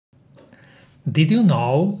Did you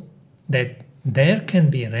know that there can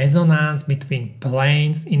be resonance between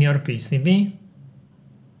planes in your PCB?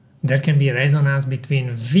 There can be resonance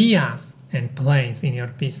between vias and planes in your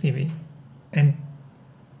PCB. And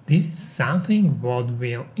this is something what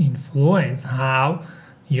will influence how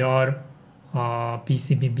your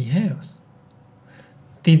PCB behaves.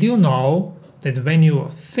 Did you know that when you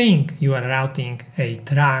think you are routing a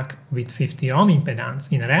track with 50 ohm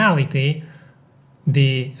impedance, in reality,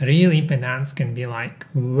 the real impedance can be like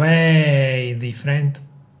way different?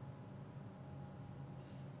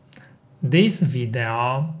 This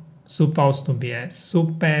video supposed to be a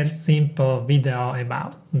super simple video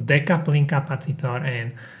about decoupling capacitor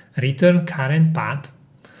and return current path,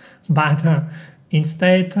 but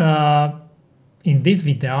instead in this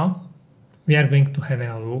video we are going to have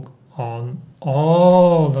a look on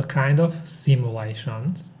all the kind of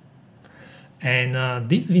simulations, and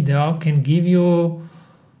this video can give you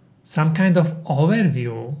some kind of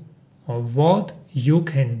overview of what you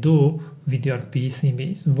can do with your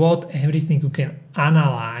PCBs, what everything you can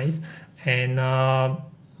analyze, and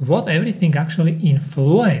what everything actually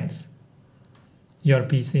influence your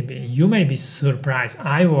PCB. You may be surprised.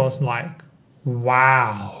 I was like,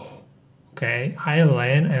 wow, okay, I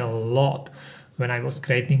learned a lot when I was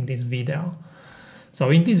creating this video.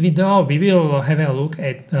 So in this video, we will have a look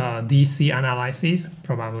at DC analysis.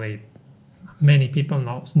 Probably many people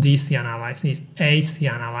know DC analysis, AC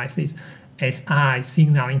analysis, SI,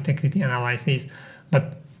 signal integrity analysis.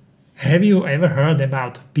 But have you ever heard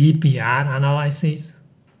about PPR analysis?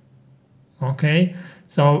 Okay,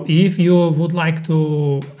 so if you would like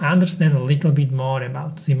to understand a little bit more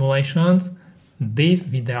about simulations, this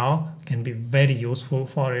video can be very useful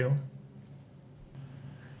for you.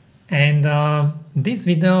 And this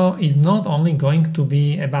video is not only going to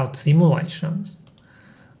be about simulations.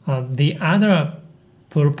 The other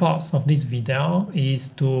purpose of this video is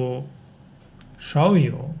to show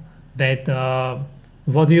you that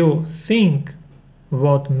what you think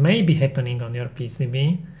what may be happening on your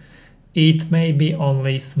PCB, it may be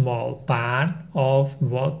only small part of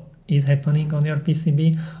what is happening on your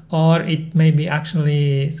PCB, or it may be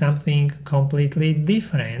actually something completely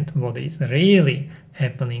different what is really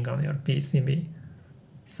happening on your PCB.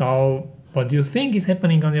 So what you think is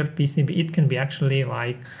happening on your PCB, it can be actually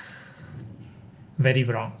like very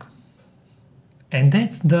wrong. And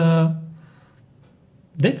that's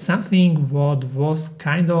something what was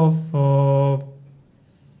kind of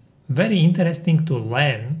very interesting to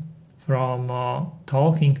learn from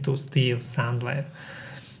talking to Sandler,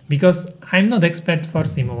 because I'm not expert for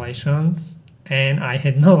simulations and I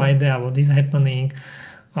had no idea what is happening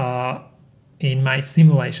in my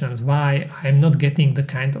simulations, why I'm not getting the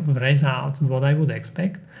kind of results what I would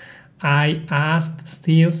expect. I asked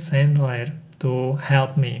Sandler to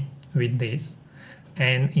help me with this,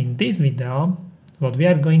 and in this video what we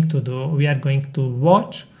are going to do, we are going to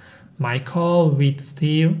watch my call with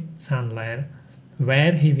Sandler,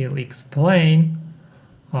 where he will explain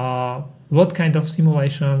what kind of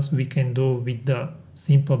simulations we can do with the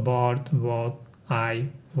simple board what I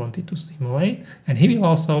wanted to simulate, and he will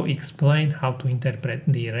also explain how to interpret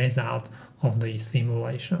the result of these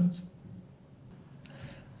simulations.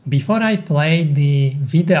 Before I play the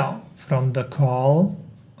video from the call,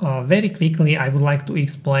 very quickly I would like to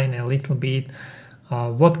explain a little bit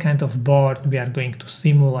what kind of board we are going to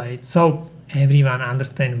simulate, so everyone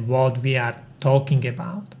understands what we are talking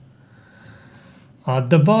about.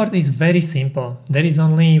 The board is very simple. There is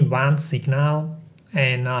only one signal,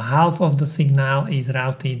 and half of the signal is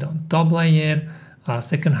routed on top layer,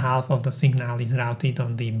 second half of the signal is routed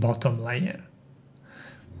on the bottom layer.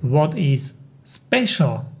 What is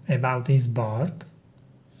special about this board?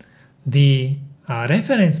 The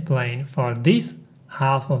reference plane for this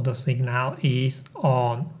half of the signal is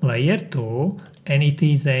on layer 2, and it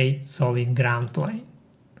is a solid ground plane.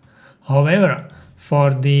 However,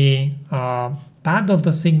 for the part of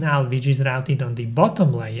the signal which is routed on the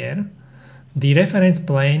bottom layer, the reference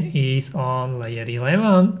plane is on layer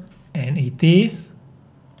 11, and it is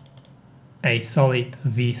a solid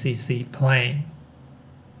VCC plane.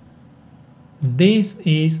 This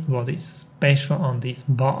is what is special on this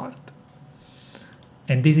board,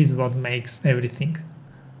 and this is what makes everything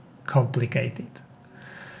complicated.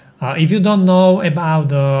 If you don't know about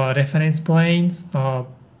the reference planes,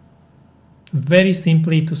 very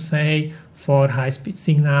simply to say, for high-speed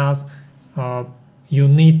signals, you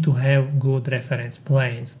need to have good reference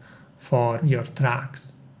planes for your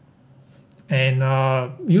tracks. And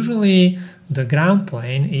usually the ground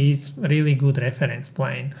plane is really good reference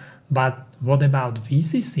plane. But what about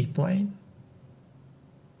VCC plane?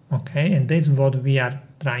 Okay, and that's what we are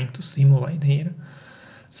trying to simulate here.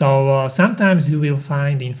 So sometimes you will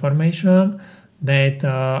find information that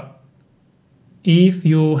if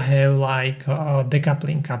you have like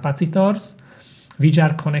decoupling capacitors which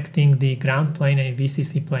are connecting the ground plane and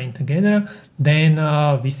VCC plane together, then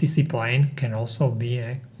VCC plane can also be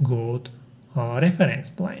a good reference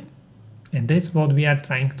plane. And that's what we are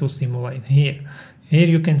trying to simulate here. Here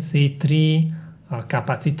you can see three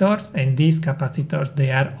capacitors, and these capacitors,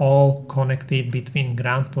 they are all connected between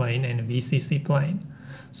ground plane and VCC plane.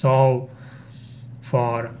 So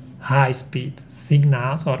for high speed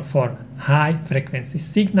signals or for high frequency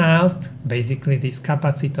signals, basically these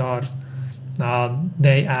capacitors,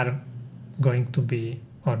 they are going to be,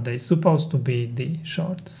 or they're supposed to be, the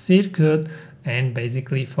short circuit, and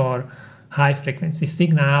basically for high frequency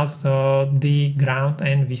signals, the ground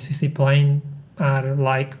and VCC plane are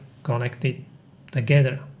like connected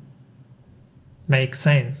together. Makes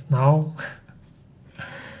sense, no?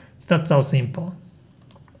 It's not so simple.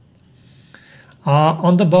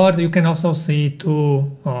 On the board you can also see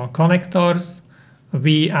two connectors.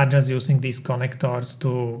 We are just using these connectors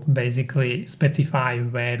to basically specify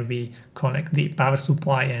where we connect the power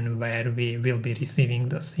supply and where we will be receiving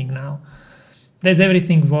the signal. That's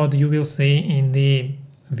everything what you will see in the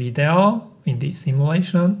video, in the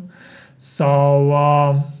simulation.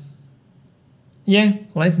 So yeah,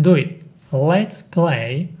 let's do it. Let's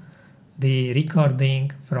play the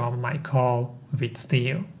recording from my call with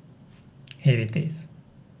Steve. Here it is.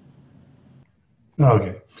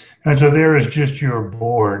 Okay, and so there is just your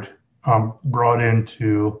board brought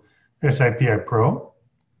into SIPI Pro,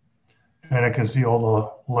 and I can see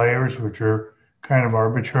all the layers, which are kind of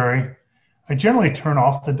arbitrary. I generally turn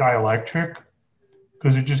off the dielectric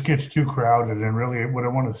because it just gets too crowded, and really what I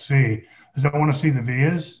want to see is I want to see the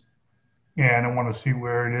vias, and I want to see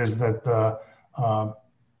where it is that the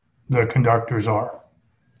conductors are.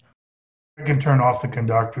 I can turn off the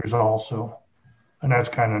conductors also, and that's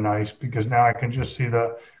kind of nice because now I can just see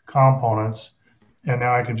the components, and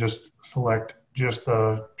now I can just select just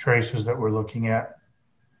the traces that we're looking at,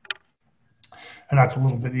 and that's a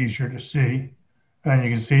little bit easier to see. And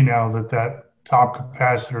you can see now that that top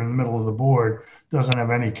capacitor in the middle of the board doesn't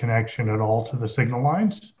have any connection at all to the signal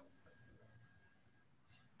lines.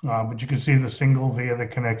 But you can see the single via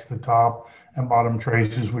that connects the top and bottom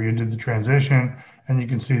traces where you did the transition, and you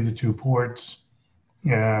can see the two ports,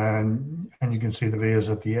 and you can see the vias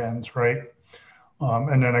at the ends, right?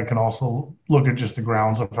 And then I can also look at just the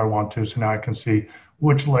grounds if I want to. So now I can see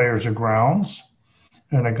which layers are grounds,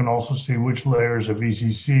 and I can also see which layers are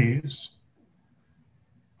VCCs.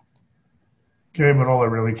 Okay, but all I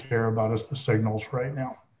really care about is the signals right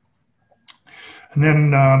now. And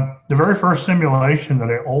then the very first simulation that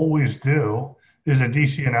I always do is a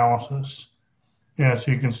DC analysis. Yeah,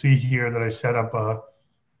 so you can see here that I set up a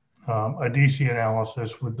DC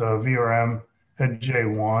analysis with the VRM at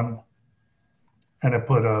J1, and I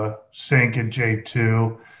put a sink at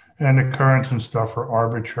J2, and the currents and stuff are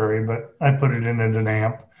arbitrary, but I put it in at an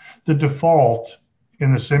amp. The default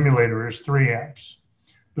in the simulator is 3 amps.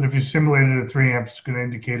 But if you simulate it at 3 amps, it's going to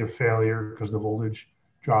indicate a failure because the voltage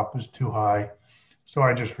drop is too high. So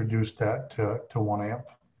I just reduced that to 1 amp.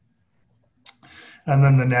 And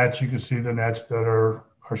then the nets, you can see the nets that are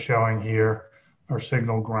showing here are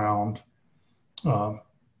signal ground and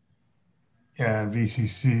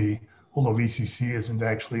VCC, although VCC isn't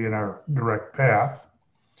actually in our direct path.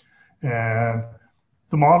 And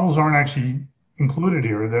the models aren't actually included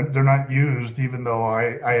here. They're not used, even though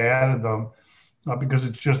I added them. Because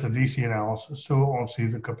it's just a DC analysis, so it won't see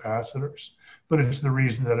the capacitors. But it's the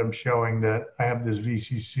reason that I'm showing that I have this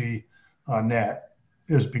VCC net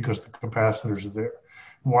is because the capacitors are there.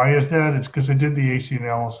 Why is that? It's because I did the AC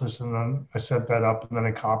analysis, and then I set that up, and then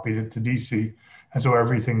I copied it to DC. And so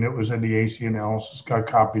everything that was in the AC analysis got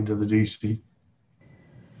copied to the DC.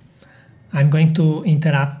 I'm going to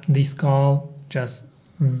interrupt this call just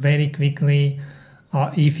very quickly.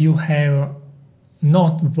 If you have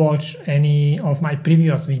not watched any of my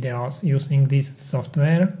previous videos using this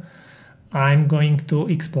software, I'm going to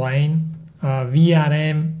explain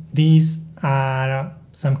VRM. These are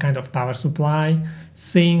some kind of power supply.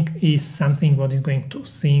 Sink is something what is going to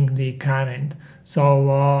sink the current.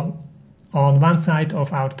 So on one side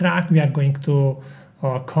of our track we are going to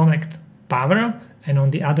connect power, and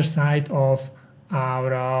on the other side of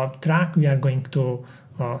our track we are going to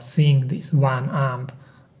sink this 1 amp.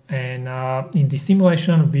 And in the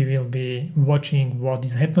simulation, we will be watching what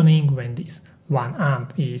is happening when this 1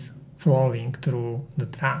 amp is flowing through the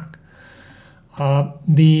track.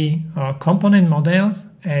 The component models,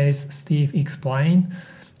 as Steve explained,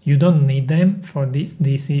 you don't need them for this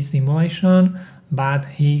DC simulation, but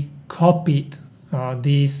he copied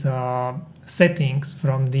these settings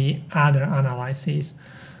from the other analyses,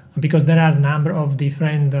 because there are a number of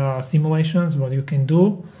different simulations what you can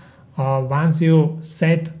do. Once you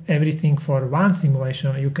set everything for one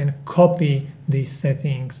simulation, you can copy these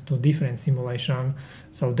settings to different simulation.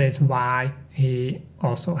 So that's why he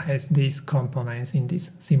also has these components in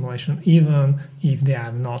this simulation, even if they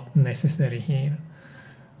are not necessary here.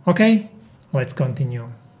 Okay, let's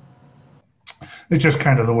continue. It's just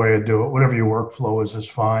kind of the way I do it. Whatever your workflow is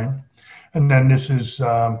fine. And then this is,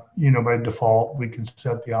 by default, we can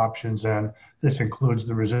set the options, and this includes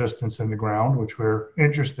the resistance and the ground, which we're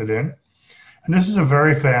interested in. And this is a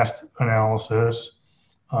very fast analysis,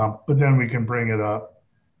 but then we can bring it up.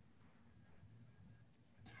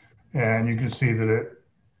 And you can see that it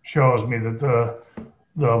shows me that the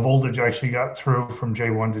voltage actually got through from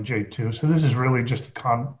J1 to J2. So this is really just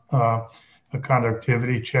a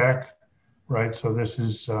conductivity check, right? So this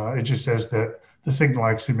is, it just says that the signal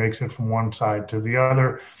actually makes it from one side to the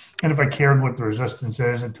other. And if I cared what the resistance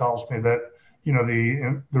is, it tells me that,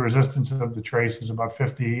 the resistance of the trace is about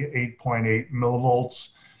 58.8 millivolts.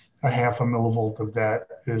 A half a millivolt of that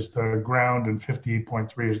is the ground, and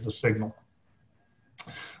 58.3 is the signal.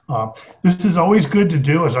 This is always good to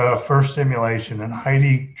do as a first simulation, and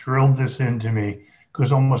Heidi drilled this into me,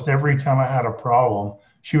 because almost every time I had a problem,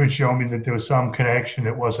 she would show me that there was some connection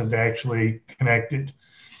that wasn't actually connected.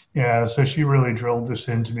 Yeah, so she really drilled this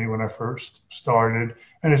into me when I first started,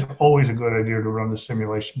 and it's always a good idea to run the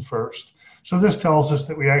simulation first. So this tells us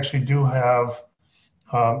that we actually do have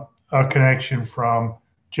a connection from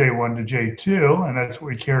J1 to J2, and that's what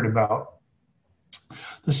we cared about.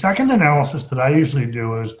 The second analysis that I usually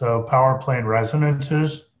do is the power plane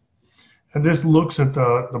resonances, and this looks at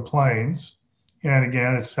the planes, and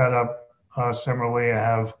again, it's set up similarly. I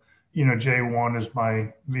have, J1 is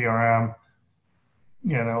my VRM.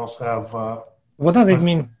 Yeah, and I also have. What does it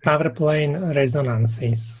mean, power plane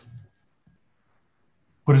resonances?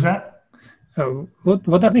 What is that?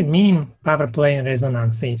 What does it mean, power plane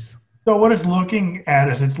resonances? So what it's looking at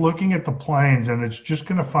is it's looking at the planes, and it's just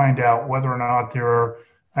going to find out whether or not there are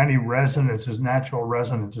any resonances, natural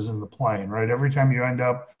resonances in the plane, right? Every time you end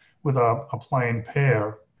up with a plane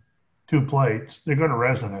pair, two plates, they're going to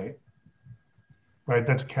resonate, right?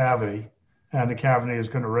 That's a cavity. And the cavity is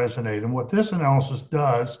going to resonate. And what this analysis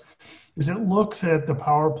does is it looks at the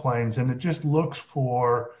power planes, and it just looks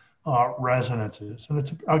for resonances. And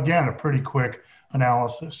it's, again, a pretty quick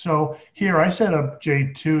analysis. So here I set up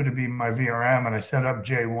J2 to be my VRM, and I set up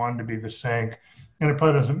J1 to be the sink. And it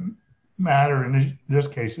probably doesn't matter in this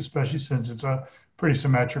case, especially since it's a pretty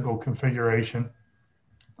symmetrical configuration.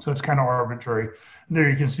 So it's kind of arbitrary. And there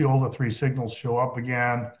you can see all the three signals show up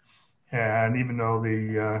again. And even though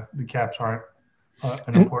the caps aren't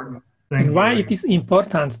an important thing. And why it is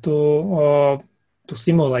important to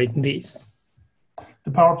simulate this?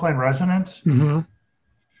 The power plane resonance?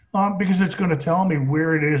 Mm-hmm. Because it's going to tell me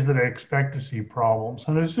where it is that I expect to see problems.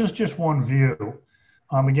 And this is just one view.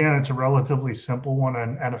 Again, it's a relatively simple one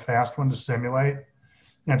and a fast one to simulate.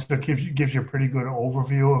 And so it gives you a pretty good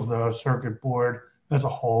overview of the circuit board as a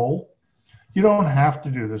whole. You don't have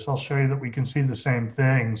to do this. I'll show you that we can see the same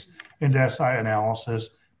things in SI analysis,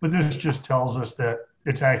 but this just tells us that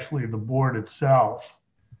it's actually the board itself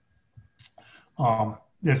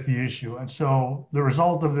that's the issue. And so the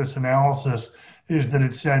result of this analysis is that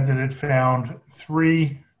it said that it found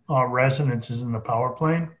three resonances in the power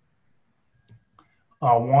plane.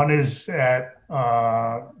 One is at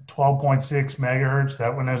 12.6 megahertz.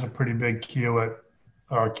 That one has a pretty big Q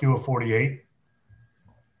of 48.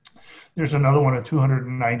 There's another one at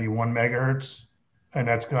 291 megahertz, and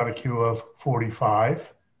that's got a Q of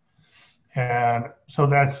 45. And so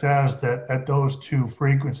that says that at those two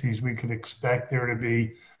frequencies, we could expect there to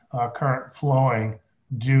be current flowing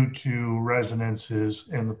due to resonances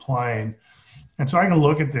in the plane. And so I can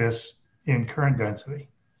look at this in current density.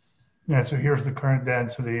 And so here's the current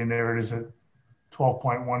density, and there it is at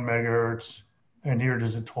 12.1 megahertz, and here it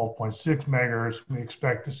is at 12.6 megahertz. We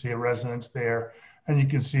expect to see a resonance there. And you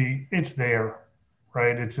can see it's there,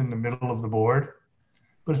 right? It's in the middle of the board,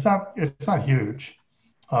 but it's not huge,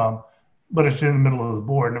 but it's in the middle of the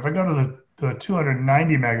board. And if I go to the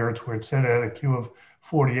 290 megahertz where it's set at a Q of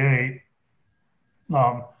 48,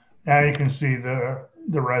 now you can see the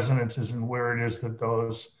resonances and where it is that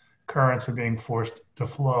those currents are being forced to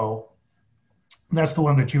flow. And that's the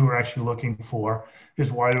one that you were actually looking for,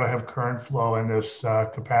 is why do I have current flow in this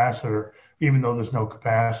capacitor, even though there's no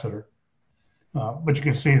capacitor? But you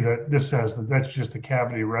can see that this says that that's just a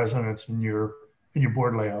cavity resonance in your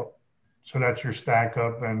board layout. So that's your stack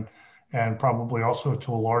up, and and probably also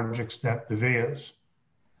to a large extent the vias.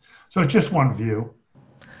 So it's just one view.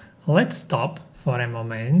 Let's stop for a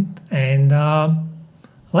moment and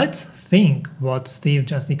let's think what Steve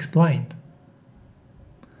just explained.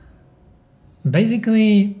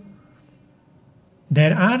 Basically,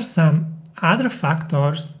 there are some other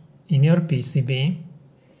factors in your PCB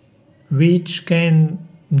which can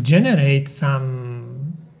generate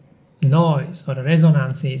some noise or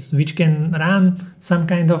resonances, which can run some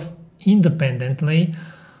kind of independently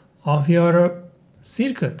of your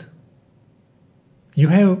circuit. You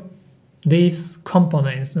have these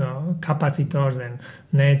components, capacitors and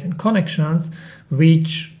nets and connections,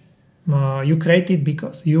 which you created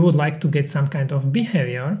because you would like to get some kind of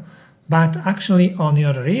behavior, but actually on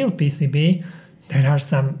your real PCB, there are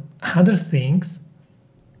some other things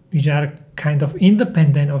which are kind of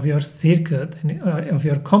independent of your circuit and of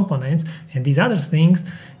your components, and these other things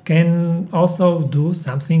can also do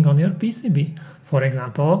something on your PCB. For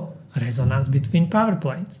example, resonance between power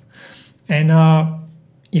plates. And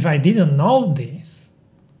if I didn't know this,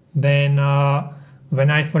 then when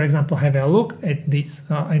I, for example, have a look at this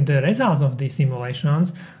at the results of these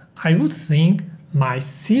simulations, I would think my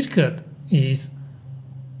circuit is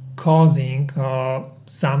causing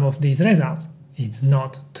some of these results. It's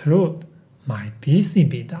not true. My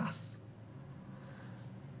PCB does.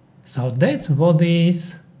 So that's what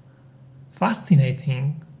is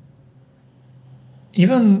fascinating.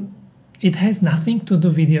 Even it has nothing to do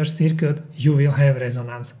with your circuit, you will have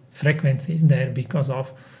resonance frequencies there because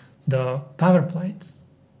of the power plates.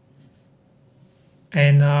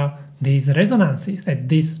 And these resonances at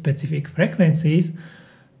these specific frequencies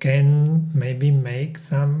can maybe make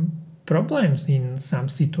some problems in some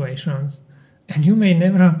situations. And you may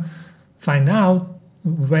never find out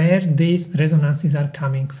where these resonances are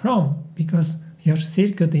coming from because your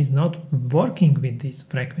circuit is not working with these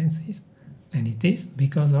frequencies. And it is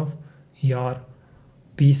because of your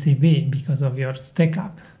PCB, because of your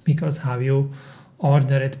stackup, because how you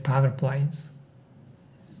ordered power planes.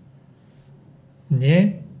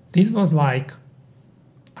 Yeah, this was like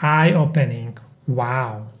eye-opening.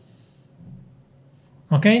 Wow.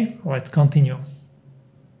 Okay, let's continue.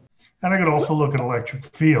 And I could also look at electric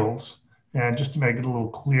fields, and just to make it a little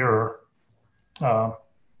clearer,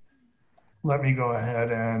 let me go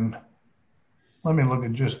ahead and let me look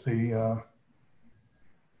at just the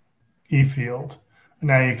E field.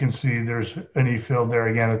 Now you can see there's an E field there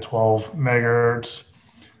again at 12 megahertz.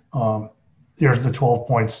 There's the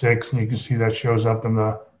 12.6, and you can see that shows up in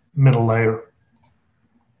the middle layer.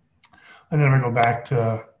 And then we go back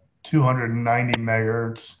to 290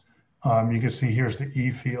 megahertz. You can see here's the E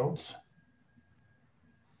fields.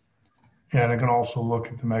 And I can also look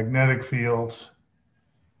at the magnetic fields.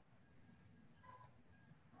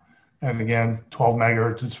 And again, 12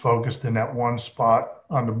 megahertz is focused in that one spot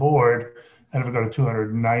on the board. And if we go to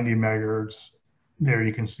 290 megahertz, there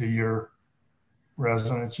you can see your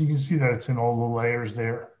resonance. You can see that it's in all the layers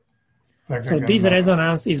there. Fact, so this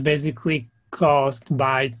resonance is basically caused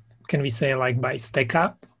by, can we say, like by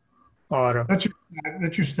stackup? Or that's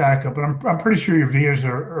your stack up, but I'm pretty sure your vias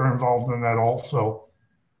are involved in that also.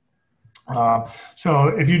 So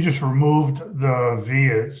if you just removed the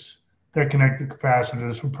vias that connect the capacitor,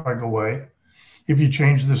 this would probably go away. If you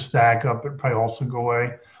change the stack up, it'd probably also go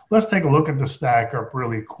away. Let's take a look at the stack up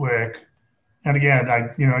really quick. And again,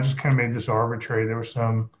 I just kind of made this arbitrary. There were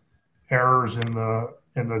some errors in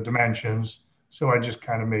the dimensions, so I just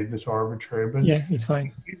kind of made this arbitrary. But yeah, it's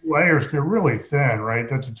fine. These layers, they're really thin, right?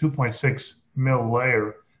 That's a 2.6 mil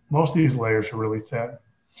layer. Most of these layers are really thin.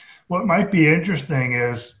 What might be interesting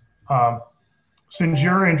is, since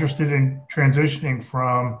you're interested in transitioning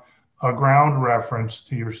from a ground reference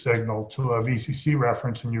to your signal to a VCC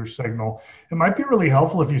reference in your signal, it might be really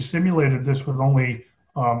helpful if you simulated this with only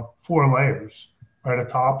 4 layers, right? A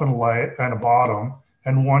top and a bottom,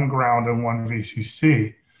 and 1 ground and 1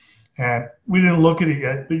 VCC. And we didn't look at it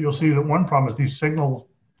yet, but you'll see that one problem is these signal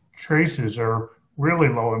traces are really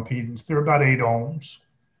low impedance. They're about 8 ohms.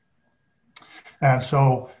 And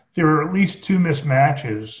so there are at least 2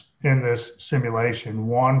 mismatches in this simulation,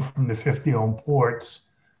 one from the 50 ohm ports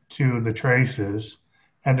to the traces,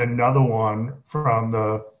 and another one from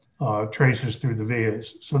the traces through the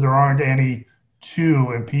vias. So there aren't any 2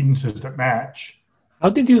 impedances that match. How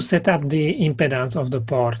did you set up the impedance of the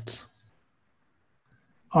ports?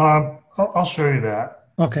 I'll show you that.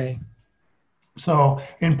 Okay. So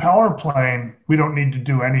in power plane, we don't need to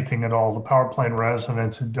do anything at all. The power plane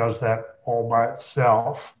resonance, it does that all by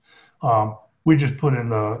itself. We just put in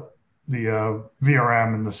the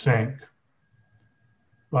VRM in the sink.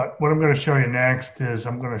 But what I'm going to show you next is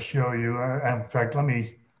I'm going to show you, in fact, let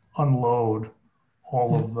me unload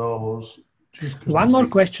all of those. One more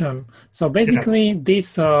question. So basically,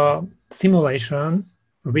 this simulation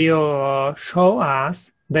will show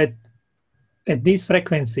us that at these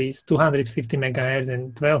frequencies, 250 megahertz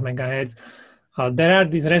and 12 megahertz, there are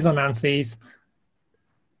these resonances,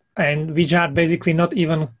 and which are basically not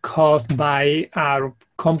even caused by our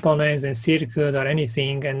components and circuit or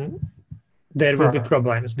anything, and there will be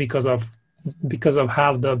problems because of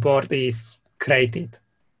how the board is created.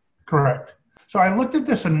 Correct. So I looked at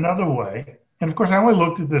this another way. And of course, I only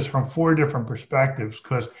looked at this from 4 different perspectives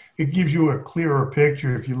because it gives you a clearer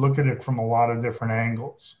picture if you look at it from a lot of different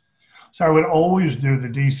angles. So I would always do the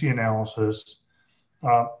DC analysis,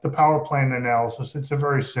 the power plane analysis. It's a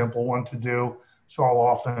very simple one to do, so I'll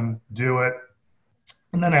often do it.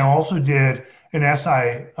 And then I also did an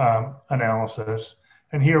SI analysis.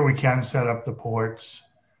 And here we can set up the ports.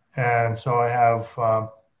 And so I have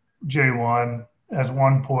J1 as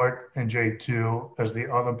one port and J2 as the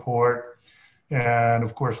other port. And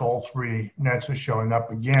of course, all 3 nets are showing up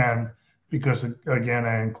again because, again,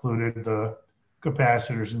 I included the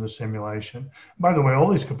capacitors in the simulation. By the way, all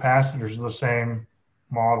these capacitors are the same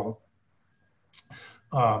model.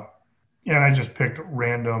 And I just picked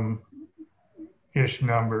random-ish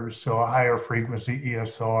numbers. So a higher frequency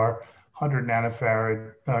ESR, 100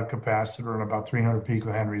 nanofarad capacitor, and about 300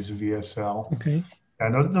 picohenries of ESL. Okay.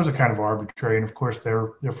 And those are kind of arbitrary, and of course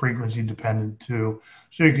they're frequency dependent too,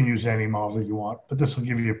 so you can use any model you want, but this will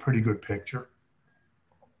give you a pretty good picture.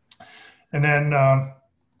 And then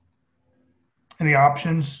in the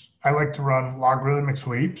options, I like to run logarithmic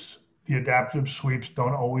sweeps. The adaptive sweeps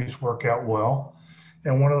don't always work out well.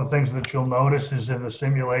 And one of the things that you'll notice is in the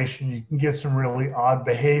simulation, you can get some really odd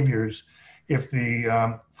behaviors if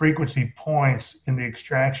the frequency points in the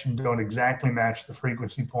extraction don't exactly match the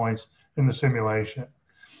frequency points in the simulation.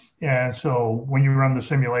 And so when you run the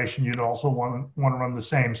simulation, you'd also want to run the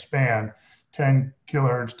same span, 10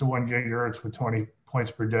 kilohertz to 1 gigahertz with 20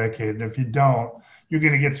 points per decade. And if you don't, you're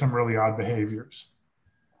going to get some really odd behaviors.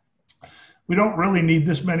 We don't really need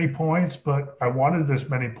this many points, but I wanted this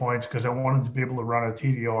many points because I wanted to be able to run a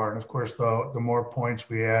TDR. And of course, the more points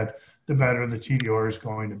we add, the better the TDR is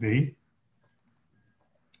going to be.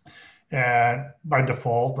 And by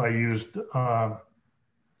default, I used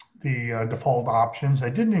the default options. I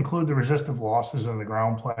didn't include the resistive losses in the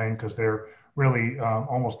ground plane because they're really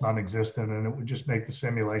almost non-existent, and it would just make the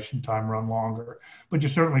simulation time run longer. But you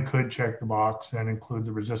certainly could check the box and include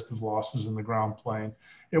the resistive losses in the ground plane.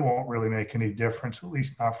 It won't really make any difference, at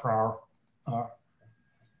least not for our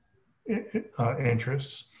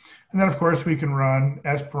interests. And then, of course, we can run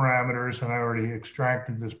S parameters, and I already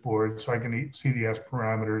extracted this board, so I can see the S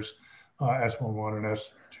parameters, S11 and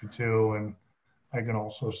S22, and I can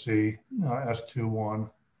also see S21.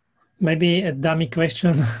 Maybe a dummy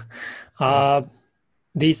question.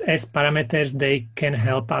 These S parameters, they can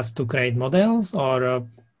help us to create models, or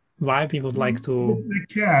why we would like to?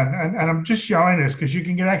 They can, and I'm just showing this because you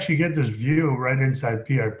can actually get this view right inside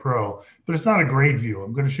PI Pro, but it's not a great view.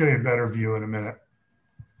 I'm going to show you a better view in a minute.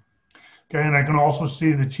 Okay, and I can also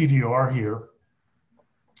see the TDR here.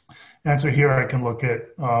 And so here I can look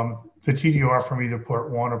at the TDR from either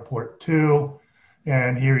port 1 or port 2.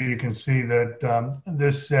 And here you can see that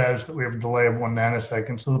this says that we have a delay of 1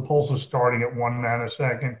 nanosecond. So the pulse is starting at 1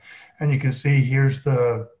 nanosecond. And you can see here's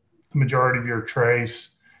the majority of your trace.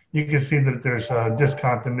 You can see that there's a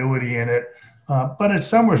discontinuity in it, but it's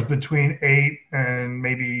somewhere between 8 and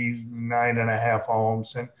maybe 9.5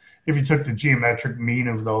 ohms. And if you took the geometric mean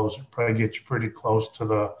of those, it'd probably get you pretty close to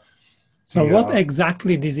the. So what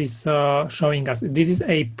exactly this is showing us? This is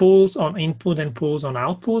a pulse on input and pulse on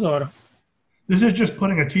output, or? This is just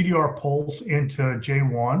putting a TDR pulse into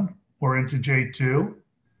J1 or into J2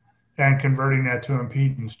 and converting that to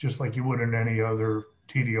impedance just like you would in any other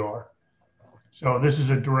TDR. So this is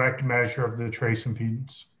a direct measure of the trace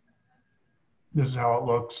impedance. This is how it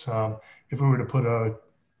looks if we were to put a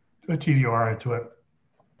TDR into it.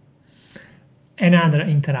 Another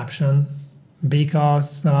interruption,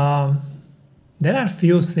 because there are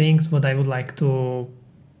few things what I would like to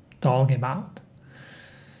talk about.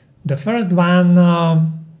 The first one,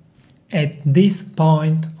 at this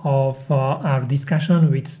point of our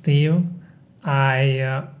discussion with Steve,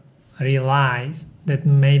 I realized that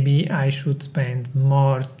maybe I should spend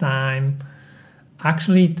more time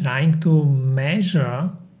actually trying to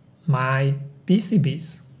measure my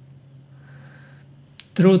PCBs.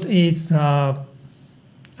 Truth is,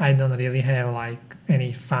 I don't really have like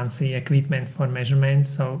any fancy equipment for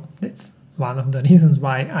measurements, so that's one of the reasons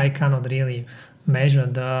why I cannot really measure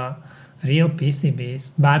the real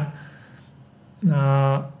PCBs. But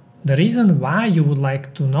The reason why you would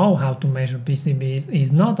like to know how to measure PCBs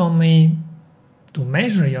is not only to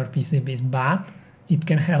measure your PCBs, but it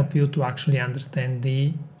can help you to actually understand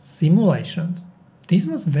the simulations. This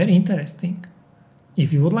was very interesting.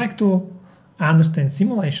 If you would like to understand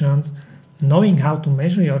simulations, knowing how to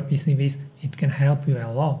measure your PCBs, it can help you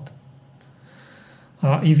a lot.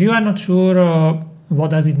 If you are not sure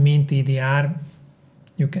what does it mean TDR,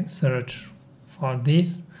 you can search for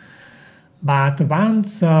this. But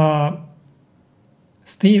once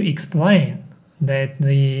Steve explained that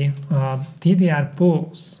the TDR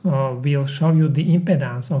pulse will show you the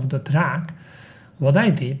impedance of the track, what I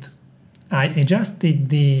did, I adjusted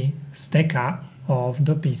the stackup of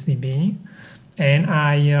the PCB and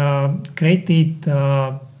I created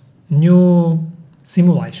a new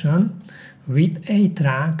simulation with a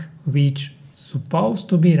track which supposed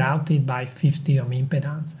to be routed by 50 ohm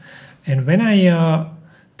impedance. And when I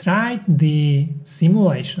tried the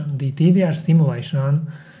simulation, the TDR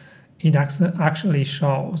simulation, it actually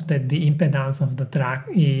shows that the impedance of the track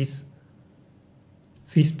is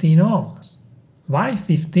 15 ohms. Why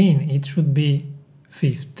 15? It should be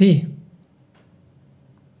 50.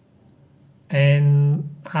 And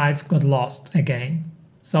I've got lost again.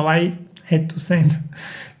 So I had to send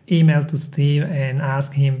email to Steve and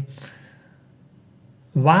ask him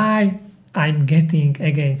why I'm getting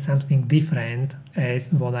again something different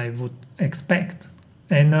as what I would expect.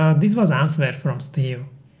 And this was answered from Steve.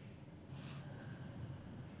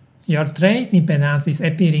 Your trace impedance is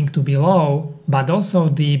appearing to be low, but also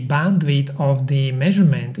the bandwidth of the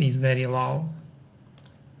measurement is very low.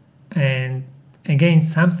 And again,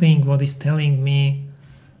 something what is telling me,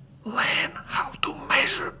 learn how to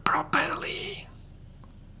measure properly.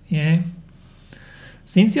 Yeah.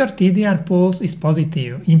 Since your TDR pulse is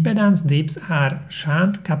positive, impedance dips are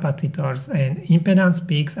shunt capacitors and impedance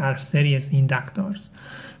peaks are series inductors.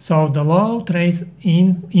 So the low trace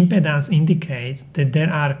impedance indicates that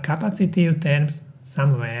there are capacitive terms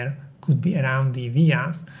somewhere, could be around the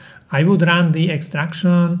vias. I would run the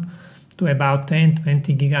extraction to about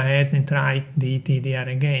 10-20 GHz and try the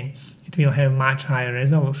TDR again. It will have much higher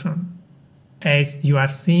resolution. As you are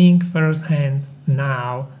seeing firsthand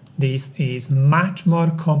now, this is much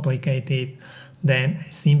more complicated than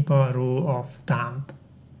a simple rule of thumb.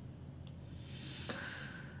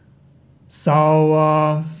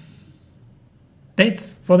 So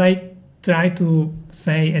that's what I try to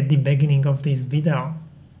say at the beginning of this video.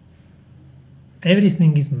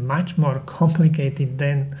 Everything is much more complicated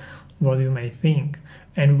than what you may think.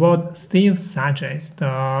 And what Steve suggests,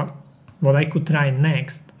 what I could try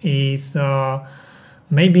next is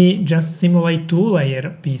maybe just simulate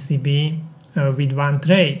two-layer PCB with one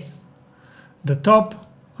trace. The top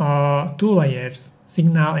 2 layers,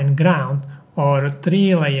 signal and ground, or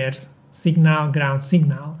 3 layers, signal, ground,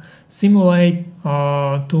 signal. Simulate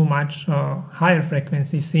too much higher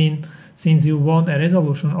frequencies since you want a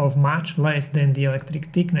resolution of much less than the electric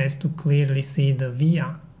thickness to clearly see the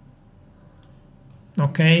via.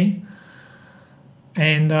 Okay?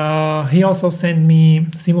 And he also sent me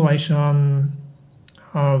simulation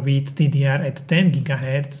with TDR at 10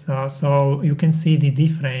 GHz, so you can see the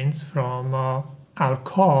difference from our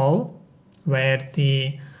call, where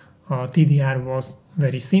the TDR was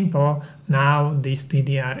very simple. Now this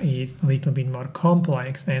TDR is a little bit more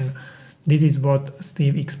complex, and this is what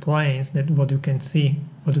Steve explains, that what you can see,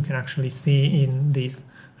 what you can actually see in these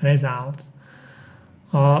results.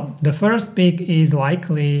 The first peak is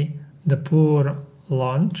likely the poor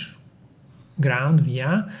launch ground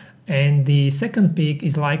via, and the second peak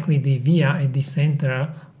is likely the via at the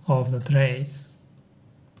center of the trace.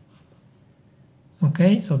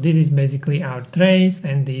 Okay, so this is basically our trace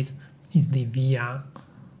and this is the via.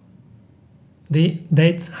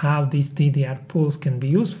 That's how this TDR pulse can be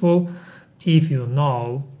useful if you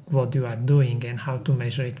know what you are doing and how to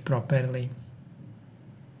measure it properly.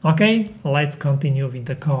 Okay, let's continue with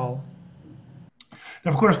the call.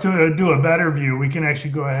 Of course, to do a better view, we can actually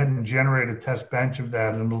go ahead and generate a test bench of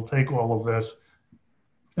that, and it'll take all of this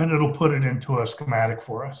and it'll put it into a schematic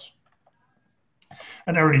for us.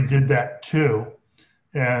 And I already did that too.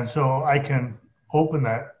 And so I can open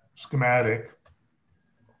that schematic.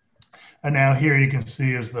 And now here you can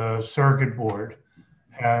see is the circuit board.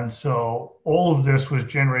 And so all of this was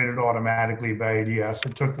generated automatically by ADS.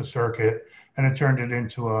 It took the circuit and it turned it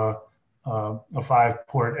into a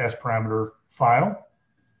 5-port S parameter file.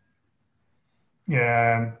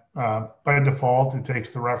 And by default, it takes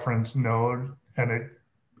the reference node and it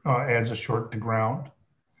adds a short to ground.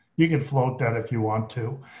 You can float that if you want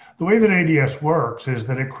to. The way that ADS works is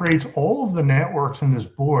that it creates all of the networks in this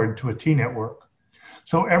board to a T network.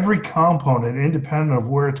 So every component, independent of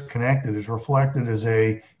where it's connected, is reflected as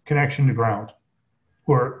a connection to ground,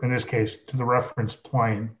 or in this case, to the reference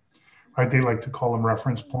plane, right? They like to call them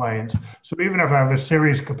reference planes. So even if I have a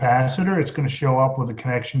series capacitor, it's going to show up with a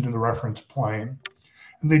connection to the reference plane.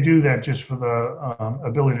 And they do that just for the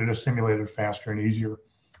ability to simulate it faster and easier.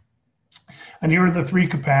 And here are the three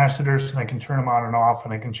capacitors, and I can turn them on and off,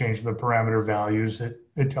 and I can change the parameter values.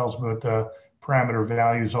 It tells me what the parameter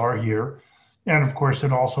values are here. And of course,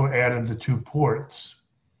 it also added the two ports,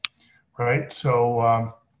 right?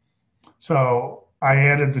 So I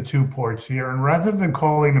added the two ports here, and rather than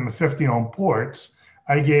calling them 50 ohm ports,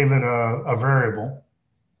 I gave it a variable,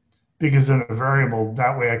 because in a variable,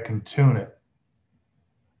 that way I can tune it.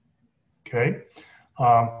 Okay.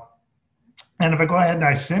 And if I go ahead and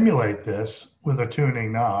I simulate this with a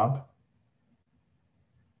tuning knob,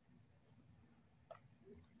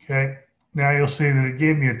 okay, now you'll see that it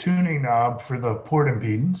gave me a tuning knob for the port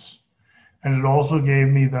impedance, and it also gave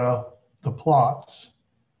me the plots.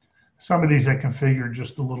 Some of these I configured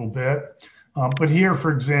just a little bit, but here,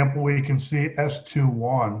 for example, we can see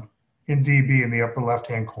S21 in dB in the upper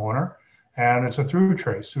left-hand corner, and it's a through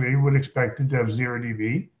trace, so we would expect it to have 0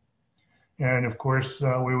 dB. And of course,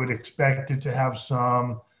 we would expect it to have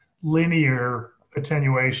some linear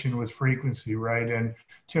attenuation with frequency, right? And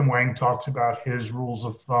Tim Wang talks about his rules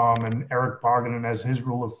of thumb, and Eric Bogdan has his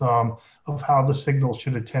rule of thumb of how the signal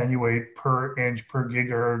should attenuate per inch per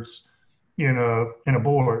gigahertz in a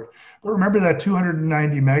board. But remember that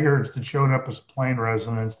 290 megahertz that showed up as plane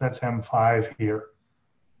resonance, that's M5 here.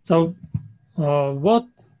 So what,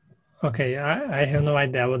 okay, I have no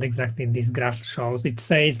idea what exactly this graph shows. It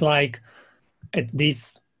says like at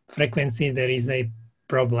this frequency there is a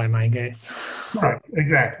problem, I guess. Right,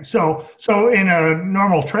 exactly. So in a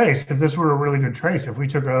normal trace, if this were a really good trace, if we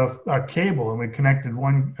took a cable and we connected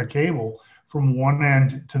a cable from one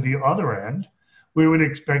end to the other end, we would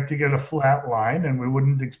expect to get a flat line, and we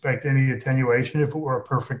wouldn't expect any attenuation if it were a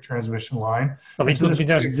perfect transmission line. So it would be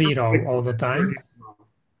just zero all the time?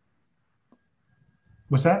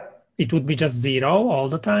 What's that? It would be just zero all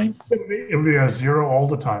the time? It would be a zero all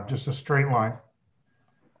the time, just a straight line.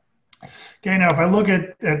 Okay, now if I look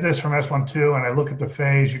at this from S12 and I look at the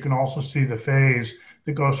phase, you can also see the phase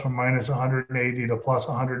that goes from minus 180 to plus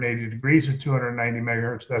 180 degrees at 290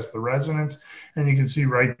 megahertz. That's the resonance. And you can see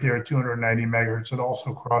right there at 290 megahertz, it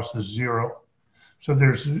also crosses zero. So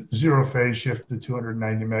there's zero phase shift to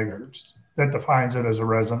 290 megahertz. That defines it as a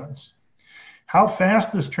resonance. How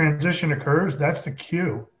fast this transition occurs, that's the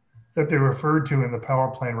Q that they referred to in the power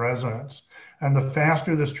plane resonance. And the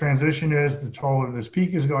faster this transition is, the taller this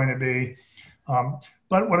peak is going to be.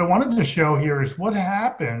 But what I wanted to show here is what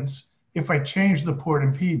happens if I change the port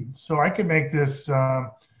impedance. So I could make this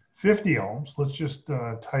 50 ohms. Let's just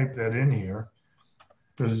type that in here,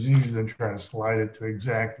 because it's easier than trying to slide it to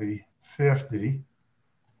exactly 50.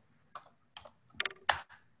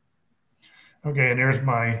 Okay, and there's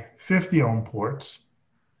my 50 ohm ports.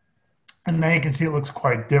 And now you can see it looks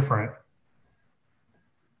quite different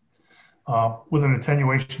with an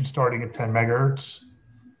attenuation starting at 10 megahertz.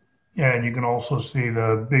 And you can also see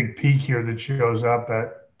the big peak here that shows up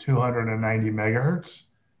at 290 megahertz.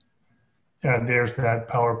 And there's that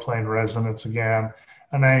power plane resonance again.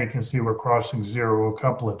 And now you can see we're crossing zero a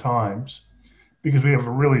couple of times because we have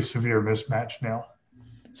a really severe mismatch now.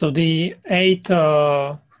 So the 8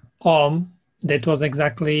 ohm, that was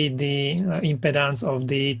exactly the impedance of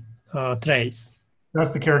the trace.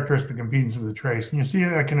 That's the characteristic impedance of the trace. And you see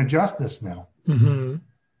I can adjust this now. Mm-hmm.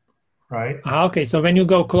 Right? Okay, so when you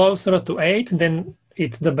go closer to 8, then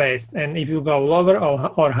it's the best. And if you go lower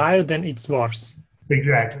or higher, then it's worse.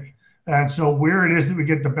 Exactly. And so where it is that we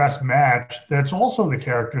get the best match, that's also the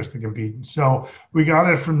characteristic impedance. So we got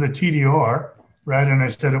it from the TDR, right? And I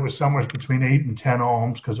said it was somewhere between 8 and 10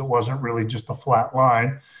 ohms because it wasn't really just a flat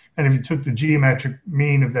line. And if you took the geometric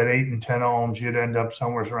mean of that 8 and 10 ohms, you'd end up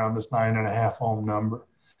somewhere around this 9.5 ohm number.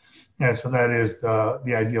 And so that is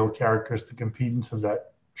the ideal characteristic impedance of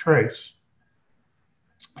that trace.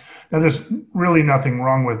 Now, there's really nothing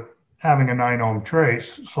wrong with having a 9 ohm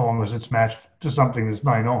trace so long as it's matched to something that's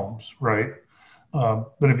 9 ohms, right?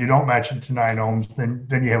 But if you don't match it to 9 ohms,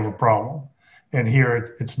 then you have a problem. And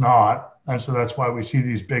here it's not. And so that's why we see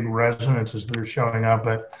these big resonances that are showing up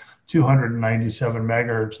at 297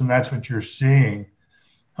 megahertz. And that's what you're seeing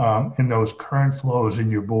in those current flows in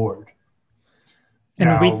your board. And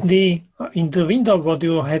now, with in the window what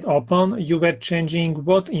you had open, you were changing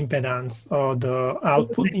what impedance or the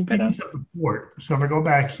output impedance? Of the port. So if I go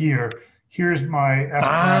back here, here's my S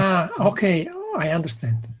prime. Okay, I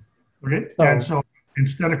understand. Okay, and so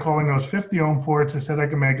instead of calling those 50 ohm ports, I said I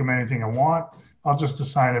can make them anything I want. I'll just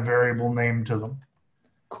assign a variable name to them.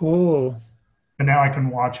 Cool. And now I can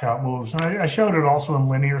watch how it moves. And I showed it also in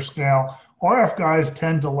linear scale. RF guys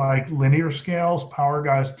tend to like linear scales. Power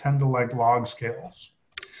guys tend to like log scales.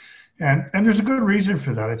 And there's a good reason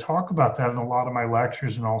for that. I talk about that in a lot of my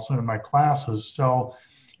lectures and also in my classes. So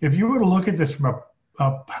if you were to look at this from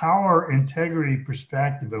a power integrity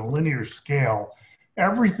perspective at a linear scale,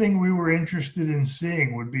 everything we were interested in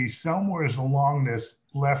seeing would be somewhere along this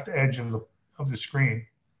left edge of the screen.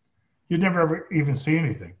 You'd never ever even see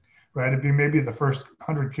anything, right? It'd be maybe the first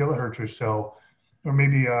 100 kilohertz or so, or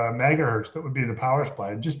maybe megahertz that would be the power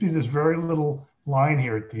supply. It'd just be this very little line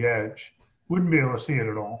here at the edge. Wouldn't be able to see it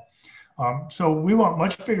at all. So we want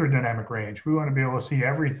much bigger dynamic range. We want to be able to see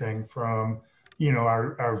everything from,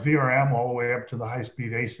 our VRM all the way up to the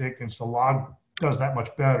high-speed ASIC, and so log does that much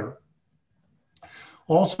better.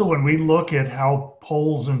 Also, when we look at how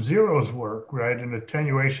poles and zeros work, right, an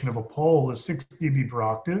attenuation of a pole is 6 dB per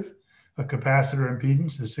octave, a capacitor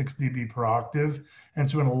impedance is 6 dB per octave, and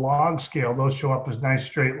so in a log scale, those show up as nice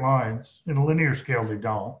straight lines. In a linear scale, they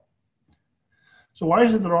don't. So why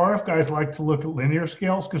is it that RF guys like to look at linear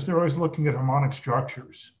scales? Because they're always looking at harmonic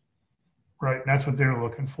structures, right? And that's what they're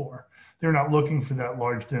looking for. They're not looking for that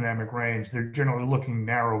large dynamic range. They're generally looking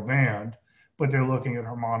narrow band, but they're looking at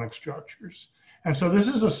harmonic structures. And so this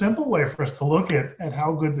is a simple way for us to look at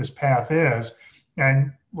how good this path is.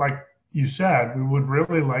 And like you said, we would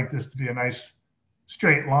really like this to be a nice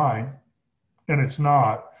straight line, and it's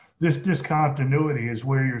not. This discontinuity is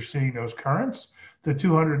where you're seeing those currents. The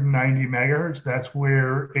 290 megahertz, that's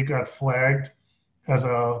where it got flagged as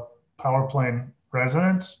a power plane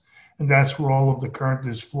resonance. And that's where all of the current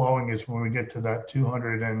is flowing, is when we get to that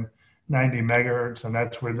 290 megahertz. And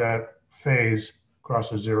that's where that phase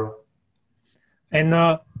crosses zero. And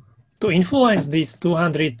to influence these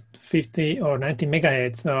 250 or 90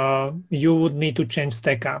 megahertz, you would need to change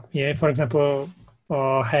stackup. Yeah, for example,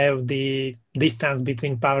 have the distance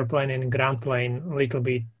between power plane and ground plane a little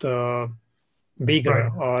bit bigger,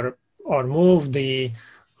 right, or move the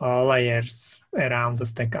layers around the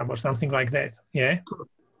stackup or something like that. Yeah.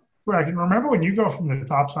 Correct. And remember, when you go from the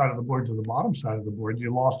top side of the board to the bottom side of the board,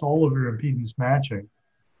 you lost all of your impedance matching,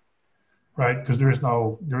 right? Because there is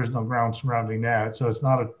no ground surrounding that, so it's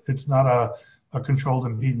not a controlled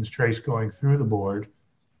impedance trace going through the board,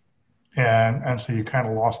 and so you kind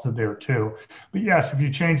of lost it there too. But yes, if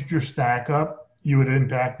you changed your stack up, you would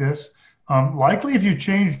impact this. Likely, if you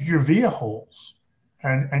changed your via holes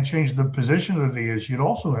and changed the position of the vias, you'd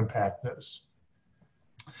also impact this.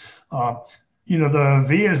 The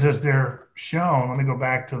vias as they're shown, let me go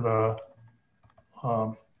back to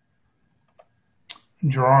the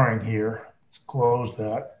drawing here. Let's close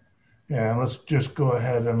that. And let's just go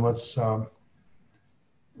ahead and let's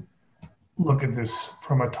look at this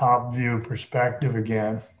from a top view perspective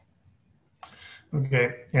again.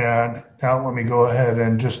 Okay, and now let me go ahead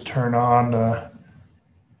and just turn on the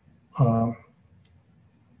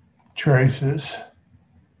traces.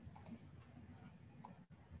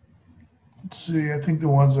 Let's see, I think the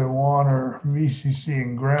ones I want are VCC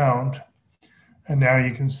and ground. And now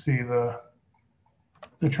you can see the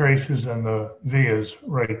traces and the vias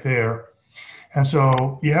right there. And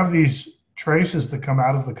so you have these traces that come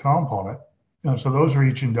out of the component. And so those are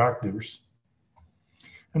each inductors.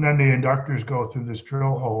 And then the inductors go through this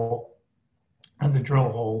drill hole, and the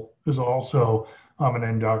drill hole is also an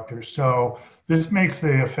inductor. So this makes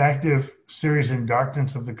the effective series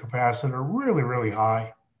inductance of the capacitor really, really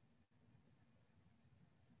high.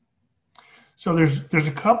 So there's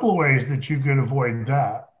a couple of ways that you could avoid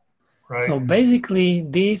that, right? So basically,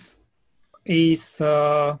 this is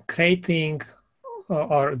creating,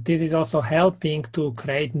 or this is also helping to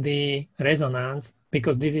create the resonance,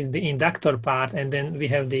 because this is the inductor part, and then we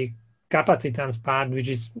have the capacitance part, which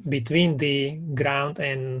is between the ground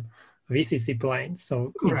and VCC plane.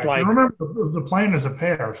 So correct. It's like, and remember, the plane is a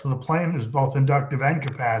pair, so the plane is both inductive and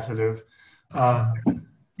capacitive.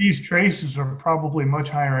 These traces are probably much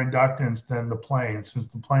higher inductance than the plane, since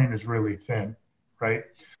the plane is really thin, right?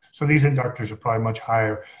 So these inductors are probably much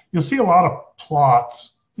higher. You'll see a lot of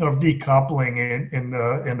plots of decoupling in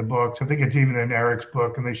the books. I think it's even in Eric's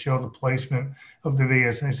book, and they show the placement of the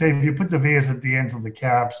vias. And they say if you put the vias at the ends of the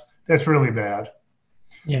caps, that's really bad.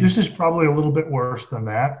 Yeah. This is probably a little bit worse than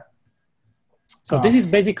that. So this is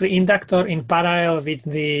basically inductor in parallel with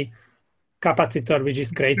the capacitor, which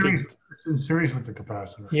is creating. It's in series with the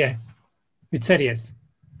capacitor. Yeah, it's series.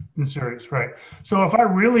 In series, right. So if I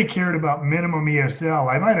really cared about minimum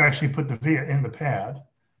ESL, I might actually put the via in the pad.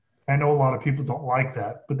 I know a lot of people don't like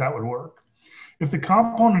that, but that would work. If the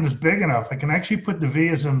component is big enough, I can actually put the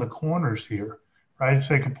vias in the corners here, right?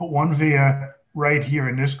 So I can put one via right here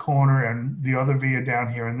in this corner and the other via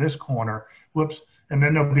down here in this corner. Whoops. And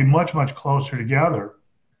then they'll be much, much closer together.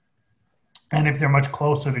 And if they're much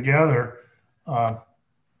closer together,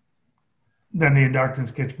 then the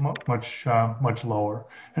inductance gets much lower.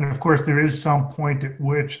 And of course, there is some point at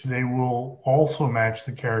which they will also match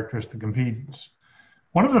the characteristic impedance.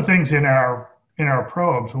 One of the things in our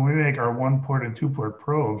probes, when we make our 1-port and 2-port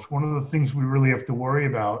probes, one of the things we really have to worry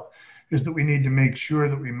about is that we need to make sure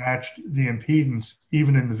that we match the impedance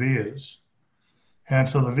even in the vias. And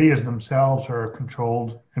so the vias themselves are a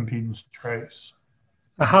controlled impedance trace.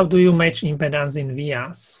 How do you match impedance in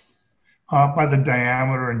vias? By the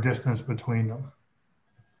diameter and distance between them.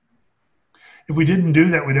 If we didn't do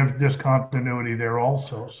that, we'd have discontinuity there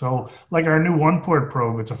also. So like our new 1-port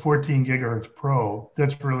probe, it's a 14 gigahertz probe.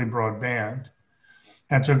 That's really broadband.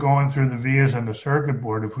 And so going through the vias and the circuit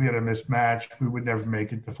board, if we had a mismatch, we would never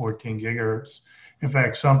make it to 14 gigahertz. In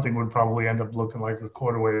fact, something would probably end up looking like a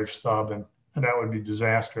quarter wave stub, and that would be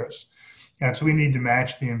disastrous. And so we need to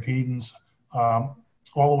match the impedance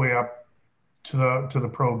all the way up to the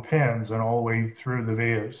probe pins and all the way through the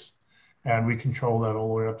vias. And we control that all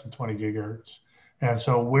the way up to 20 gigahertz. And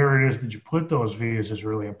so where it is that you put those vias is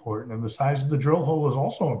really important. And the size of the drill hole is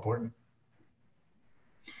also important.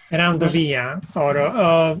 Around the via, or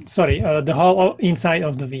the hole inside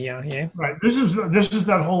of the via, yeah. Right. This is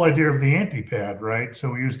that whole idea of the anti-pad, right?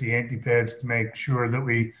 So we use the anti-pads to make sure that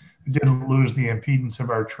we didn't lose the impedance of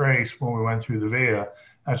our trace when we went through the via.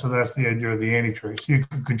 And so that's the idea of the anti-trace. You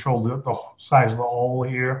can control the size of the hole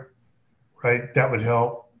here, right? That would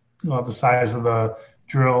help. The size of the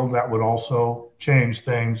drill, that would also change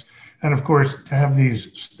things. And of course, to have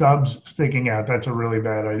these stubs sticking out, that's a really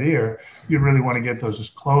bad idea. You really want to get those as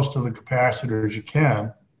close to the capacitor as you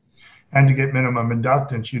can. And to get minimum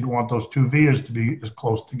inductance, you'd want those two vias to be as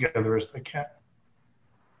close together as they can.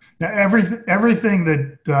 Now, everything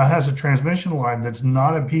that has a transmission line that's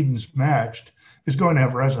not impedance matched is going to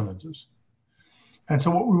have resonances. And so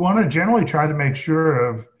what we want to generally try to make sure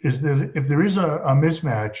of is that if there is a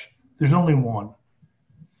mismatch, there's only one.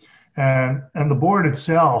 And the board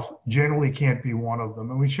itself generally can't be one of them.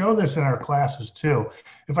 And we show this in our classes too.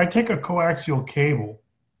 If I take a coaxial cable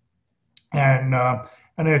and I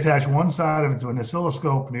attach one side of it to an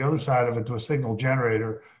oscilloscope and the other side of it to a signal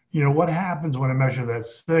generator, you know, what happens when I measure that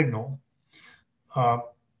signal?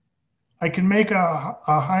 I can make a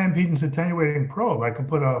high impedance attenuating probe. I can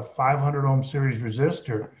put a 500 ohm series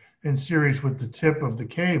resistor in series with the tip of the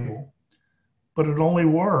cable, but it only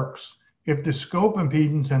works if the scope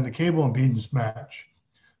impedance and the cable impedance match.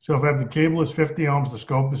 So if I have the cable is 50 ohms, the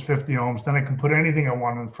scope is 50 ohms, then I can put anything I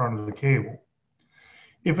want in front of the cable.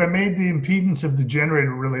 If I made the impedance of the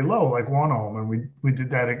generator really low, like 1 ohm, and we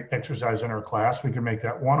did that exercise in our class, we can make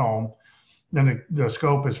that 1 ohm, then the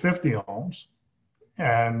scope is 50 ohms,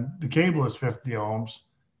 and the cable is 50 ohms,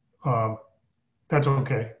 that's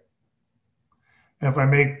okay. If I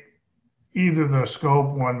make either the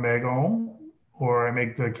scope 1 meg ohm, or I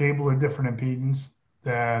make the cable a different impedance,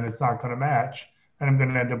 then it's not going to match, and I'm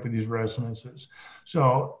going to end up with these resonances.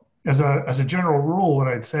 So as a general rule, what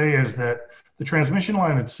I'd say is that the transmission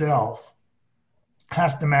line itself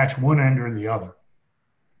has to match one end or the other.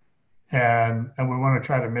 And we want to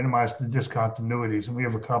try to minimize the discontinuities, and we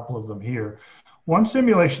have a couple of them here. One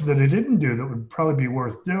simulation that I didn't do that would probably be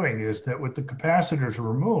worth doing is that with the capacitors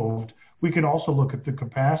removed, we can also look at the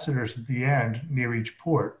capacitors at the end near each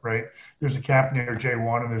port, right? There's a cap near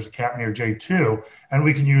J1 and there's a cap near J2, and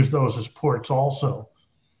we can use those as ports also.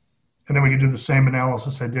 And then we can do the same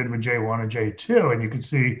analysis I did with J1 and J2, and you can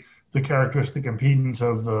see the characteristic impedance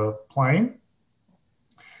of the plane.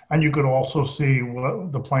 And you could also see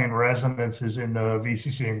what the plane resonance is in the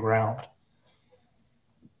VCC and ground.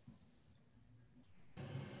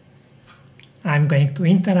 I'm going to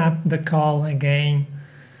interrupt the call again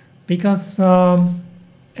because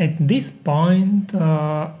at this point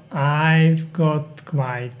I've got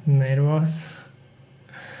quite nervous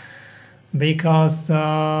because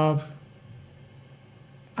I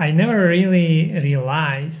never really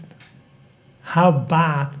realized how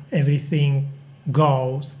bad everything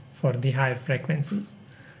goes for the higher frequencies.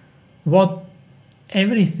 What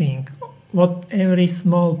every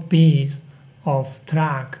small piece of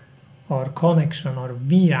track or connection or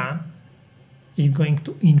via is going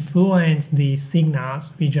to influence the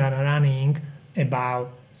signals which are running above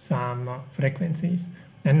some frequencies.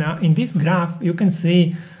 And in this graph, you can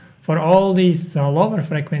see for all these lower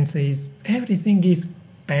frequencies, everything is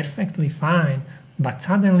perfectly fine, but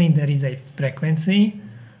suddenly there is a frequency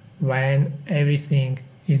when everything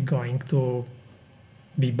is going to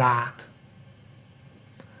be bad.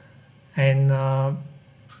 And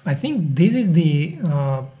I think this is the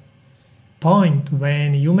point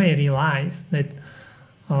when you may realize that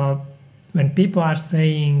uh, when people are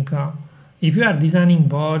saying if you are designing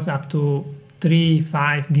boards up to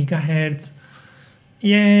 3-5 gigahertz,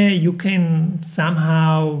 yeah, you can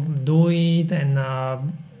somehow do it, and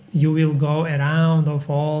you will go around of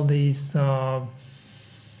all these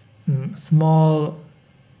small,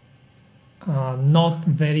 not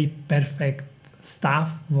very perfect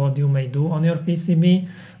stuff what you may do on your PCB.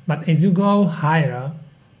 But as you go higher,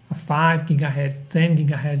 5 gigahertz, 10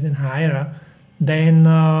 gigahertz and higher, then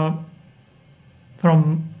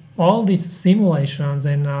from all these simulations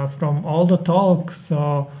and from all the talks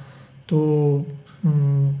to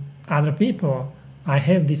other people, I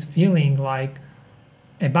have this feeling like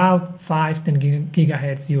about 5-10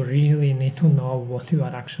 gigahertz, you really need to know what you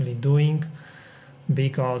are actually doing,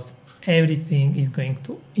 because everything is going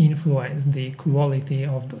to influence the quality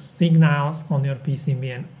of the signals on your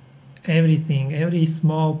PCB, and everything, every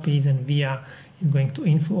small piece and via is going to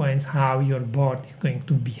influence how your board is going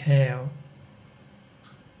to behave.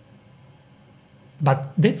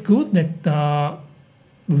 But that's good that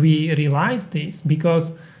we realize this,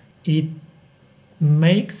 because it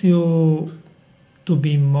makes you to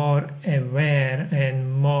be more aware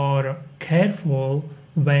and more careful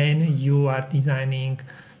when you are designing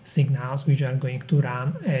signals which are going to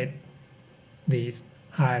run at these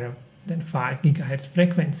higher than 5 gigahertz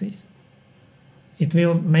frequencies. It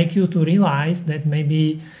will make you to realize that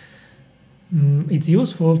maybe it's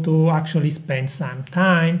useful to actually spend some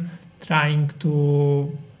time trying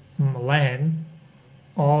to learn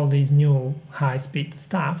all these new high-speed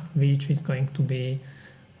stuff, which is going to be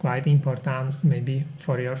quite important maybe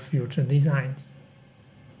for your future designs.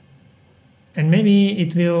 And maybe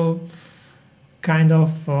it will kind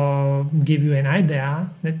of give you an idea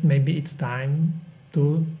that maybe it's time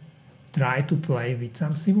to try to play with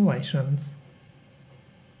some simulations.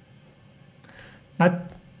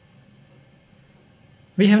 But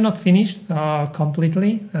we have not finished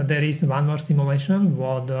completely. There is one more simulation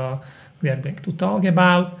what we are going to talk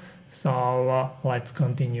about. So let's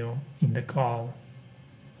continue in the call.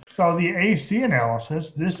 So the AC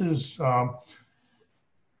analysis, this is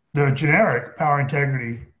the generic power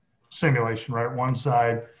integrity simulation, right? One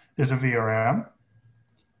side is a VRM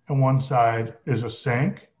and one side is a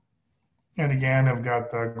sink. And again, I've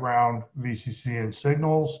got the ground, VCC, and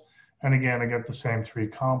signals. And again, I get the same three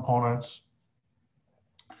components.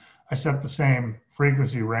 I set the same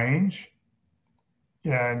frequency range,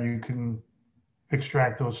 and you can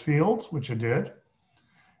extract those fields, which I did.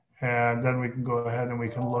 And then we can go ahead and we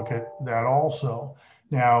can look at that also.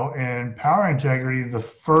 Now, in power integrity, the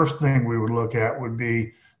first thing we would look at would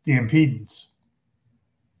be the impedance.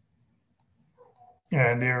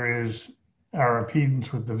 And there is our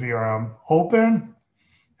impedance with the VRM open,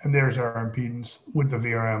 and there's our impedance with the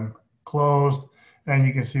VRM closed. And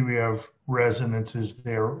you can see we have resonances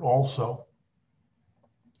there also.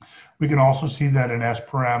 We can also see that in S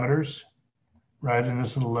parameters, right? And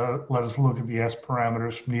this will let us look at the S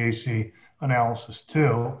parameters from the AC analysis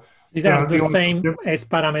too. These are the same S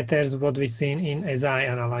parameters what we seen in SI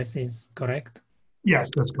analysis, correct? Yes,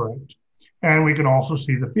 that's correct. And we can also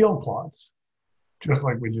see the field plots, just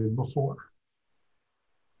like we did before.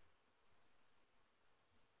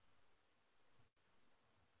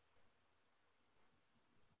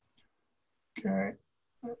 Okay.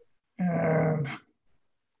 And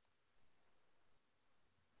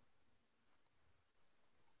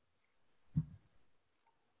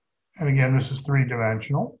again, this is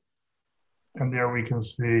three-dimensional. And there we can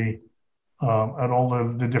see at all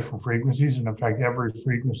the different frequencies. And in fact, every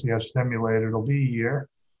frequency I've stimulated will be here.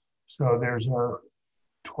 So there's our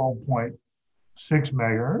 12.6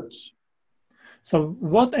 megahertz. So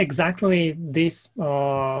what exactly this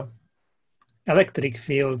electric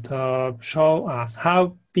field show us?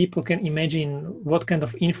 How people can imagine what kind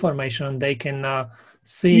of information they can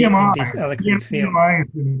see in this electric field? EMI is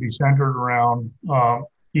going to be centered around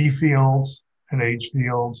E fields and H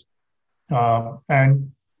fields.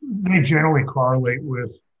 And they generally correlate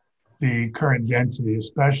with the current density,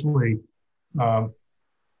 especially when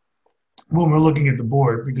we're looking at the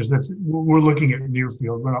board, because we're looking at near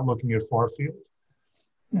field, we're not looking at far field.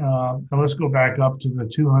 And let's go back up to the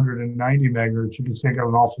 290 megahertz. You can see I got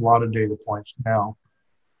an awful lot of data points now.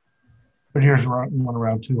 But here's one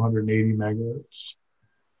around 280 megahertz.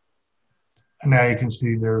 And now you can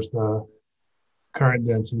see there's the current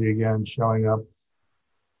density again showing up.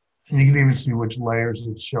 And you can even see which layers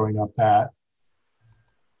it's showing up at.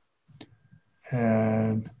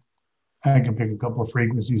 And I can pick a couple of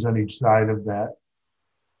frequencies on each side of that.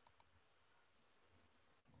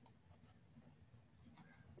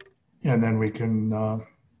 and then we can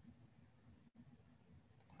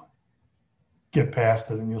get past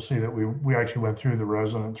it, and you'll see that we actually went through the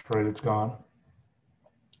resonance, right? It's gone.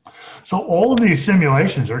 So all of these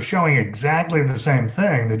simulations are showing exactly the same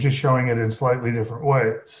thing. They're just showing it in slightly different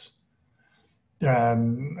ways.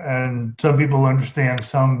 And some people understand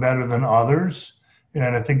some better than others.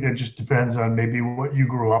 And I think that just depends on maybe what you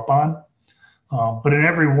grew up on. But in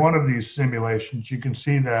every one of these simulations, you can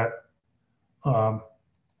see that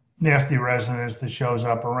nasty resonance that shows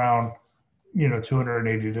up around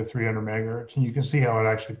 280 to 300 megahertz. And you can see how it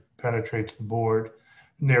actually penetrates the board.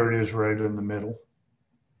 And there it is right in the middle.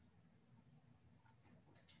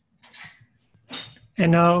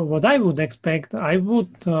 And what I would expect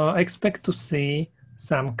to see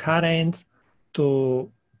some currents to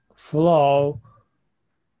flow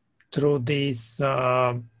through this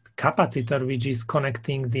capacitor, which is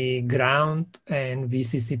connecting the ground and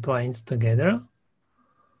VCC planes together.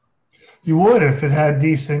 You would if it had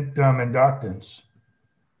decent inductance.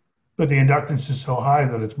 But the inductance is so high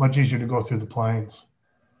that it's much easier to go through the planes.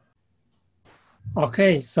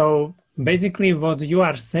 Okay, so basically what you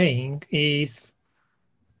are saying is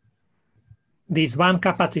this one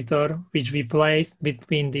capacitor which we place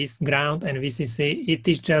between this ground and VCC, it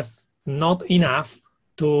is just not enough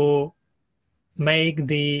to make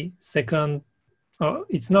the second,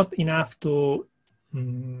 it's not enough to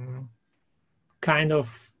kind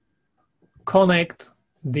of connect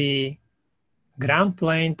the ground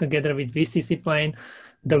plane together with VCC plane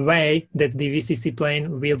the way that the VCC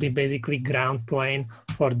plane will be basically ground plane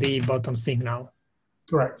for the bottom signal.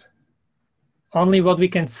 Correct. Only what we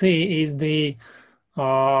can see is the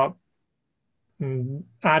are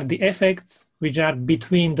the effects which are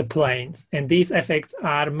between the planes, and these effects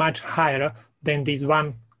are much higher than this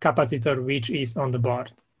one capacitor which is on the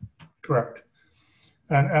board. Correct.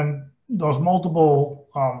 And those multiple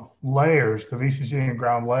layers, the VCC and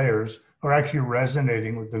ground layers, are actually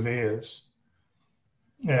resonating with the vias.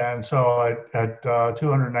 And so at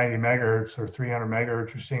 290 megahertz or 300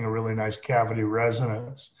 megahertz, you're seeing a really nice cavity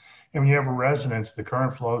resonance. And when you have a resonance, the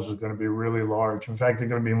current flows is going to be really large. In fact, they're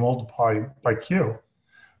going to be multiplied by Q,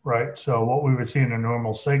 right? So what we would see in a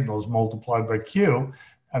normal signal is multiplied by Q.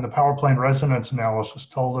 And the power plane resonance analysis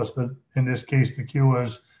told us that in this case, the Q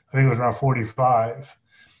was, I think it was around 45.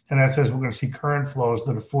 And that says we're going to see current flows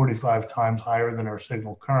that are 45 times higher than our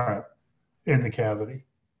signal current in the cavity.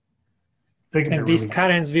 And these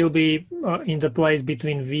currents will be in the place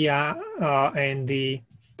between via and the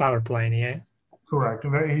power plane, yeah? Correct.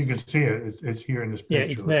 You can see it. It's here in this picture.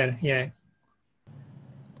 Yeah, it's there, yeah.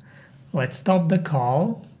 Let's stop the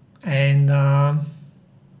call and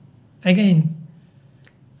again,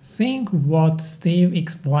 think what Steve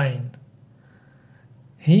explained.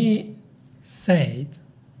 He said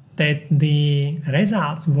that the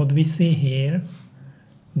results, what we see here,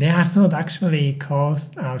 they are not actually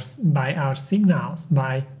caused by our signals,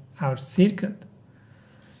 by our circuit.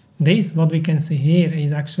 This, what we can see here,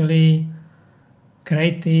 is actually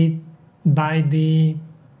created by the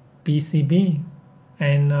PCB.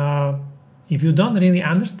 And if you don't really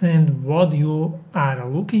understand what you are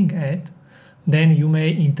looking at, then you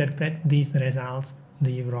may interpret these results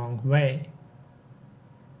the wrong way.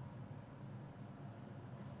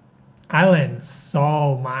 I learned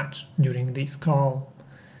so much during this call.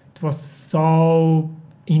 It was so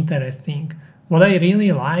interesting. What I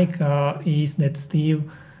really like is that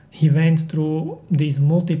Steve, he went through these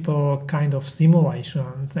multiple kind of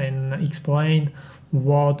simulations and explained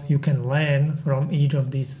what you can learn from each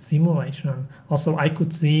of these simulations. Also, I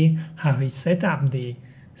could see how he set up the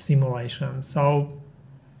simulation. So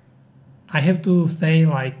I have to say,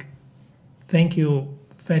 like, thank you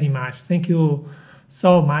very much. Thank you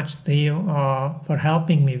so much, Steve, for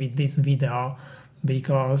helping me with this video,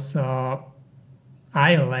 because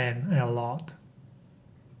I learned a lot.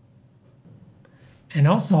 And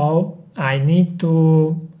also, I need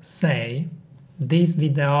to say this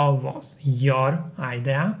video was your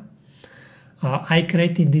idea. I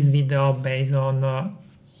created this video based on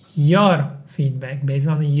your feedback, based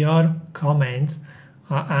on your comments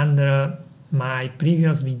under my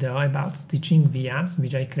previous video about stitching vias,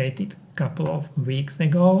 which I created a couple of weeks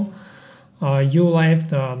ago. You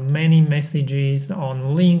left many messages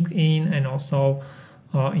on LinkedIn and also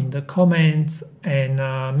in the comments, and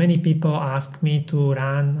many people asked me to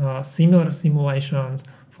run similar simulations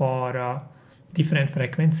for different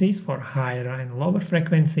frequencies, for higher and lower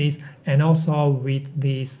frequencies, and also with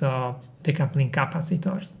these decoupling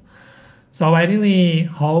capacitors. So I really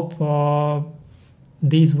hope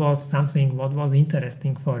this was something what was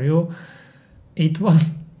interesting for you. It was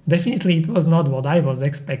definitely, it was not what I was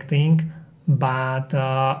expecting, but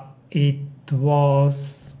it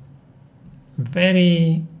was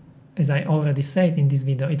very, as I already said in this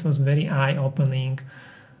video, it was very eye-opening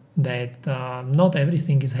that not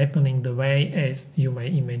everything is happening the way as you may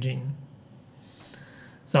imagine.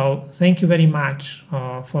 So thank you very much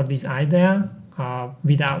for this idea.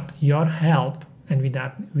 Without your help and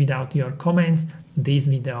without your comments, this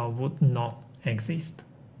video would not exist.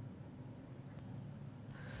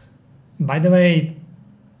 By the way,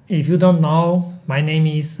 if you don't know, my name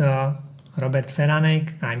is Robert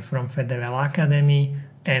Feranek. I'm from FEDEVEL Academy,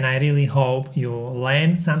 and I really hope you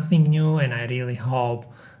learned something new, and I really hope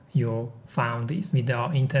you found this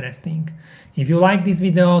video interesting. If you like this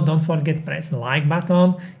video, don't forget press the like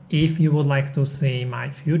button. If you would like to see my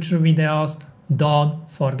future videos,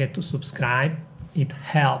 don't forget to subscribe. It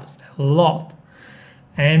helps a lot.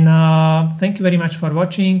 And thank you very much for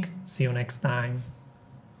watching. See you next time.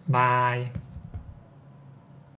 Bye.